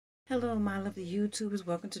Hello, my lovely YouTubers.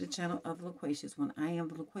 Welcome to the channel of the Loquacious One. I am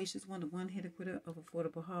the Loquacious One, the one-hitter quitter of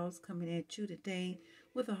affordable hauls, coming at you today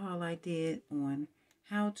with a haul I did on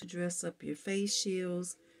how to dress up your face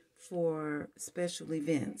shields for special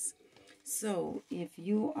events. So, if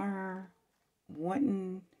you are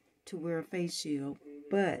wanting to wear a face shield,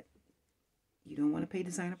 but you don't want to pay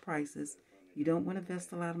designer prices, you don't want to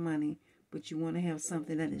invest a lot of money, but you want to have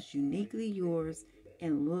something that is uniquely yours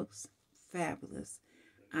and looks fabulous,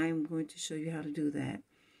 I'm going to show you how to do that.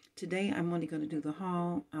 Today, I'm only going to do the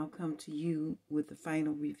haul. I'll come to you with the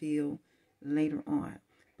final reveal later on.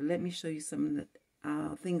 But let me show you some of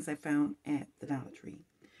the things I found at the Dollar Tree.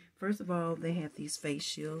 First of all, they have these face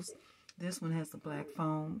shields. This one has the black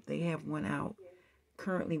foam. They have one out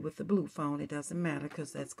currently with the blue foam. It doesn't matter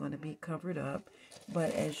because that's going to be covered up.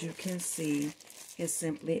 But as you can see, it's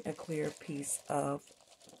simply a clear piece of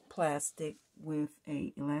plastic with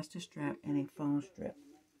an elastic strap and a foam strip.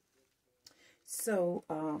 So,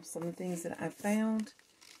 some of the things that I found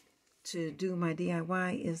to do my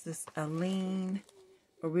DIY is this Aline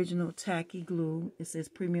Original Tacky Glue. It says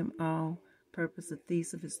Premium All-Purpose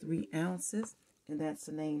Adhesive. It's 3 ounces, and that's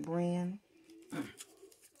the name brand.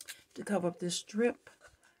 To cover up this strip,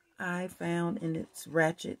 I found, and it's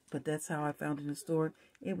ratchet, but that's how I found it in the store.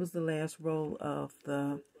 It was the last roll of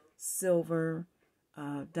the silver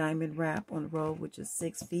diamond wrap on the roll, which is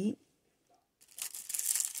 6 feet.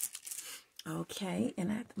 Okay,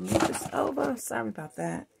 and I have to move this over. Sorry about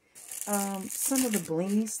that. Some of the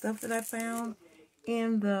blingy stuff that I found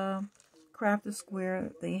in the Crafted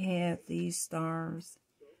Square, they had these stars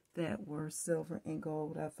that were silver and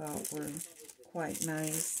gold. I thought were quite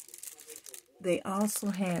nice. They also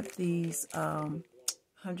had these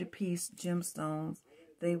 100-piece gemstones.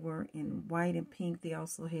 They were in white and pink. They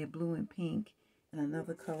also had blue and pink and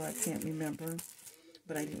another color I can't remember,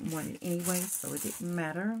 but I didn't want it anyway, so it didn't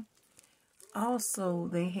matter. Also,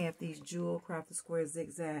 they had these jewel Crafted Square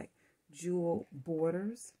zigzag jewel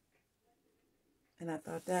borders, and I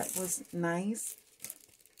thought that was nice.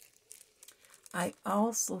 I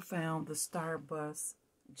also found the Starburst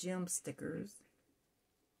gem stickers,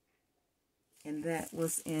 and that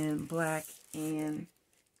was in black and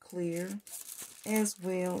clear. As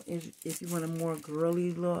well as if you want a more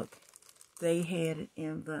girly look, they had it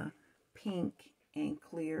in the pink and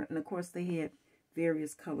clear, and of course they had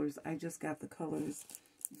various colors. I just got the colors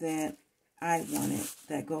that I wanted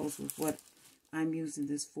that goes with what I'm using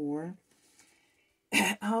this for.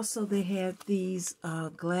 Also, they had these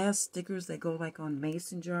glass stickers that go like on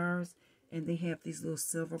mason jars, and they have these little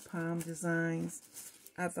silver palm designs.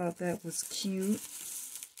 I thought that was cute.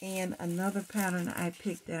 And another pattern I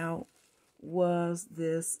picked out was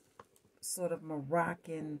this sort of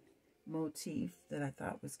Moroccan motif that I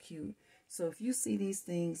thought was cute. So if you see these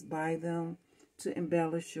things, buy them to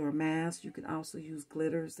embellish your mask. You can also use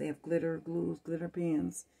glitters. They have glitter glues, glitter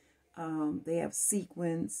pens. They have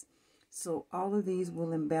sequins. So all of these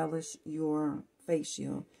will embellish your face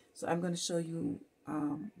shield. So I'm going to show you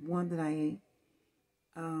one that I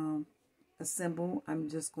assemble. I'm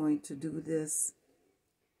just going to do this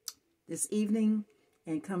evening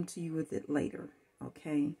and come to you with it later.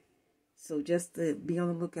 Okay? So just to be on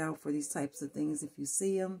the lookout for these types of things. If you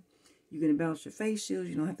see them, you can embellish your face shields.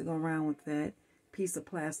 You don't have to go around with that piece of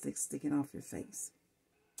plastic sticking off your face.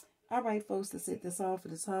 All right, folks, that's it. That's all for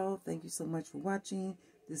this haul. Thank you so much for watching.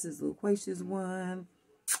 This is the Loquacious One.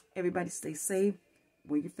 Everybody stay safe.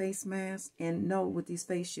 Wear your face mask. And know with these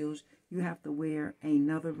face shields, you have to wear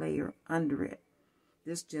another layer under it.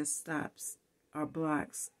 This just stops or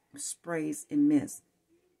blocks sprays and mist.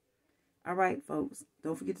 All right, folks.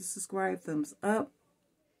 Don't forget to subscribe, thumbs up,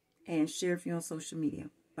 and share if you're on social media.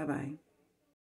 Bye-bye.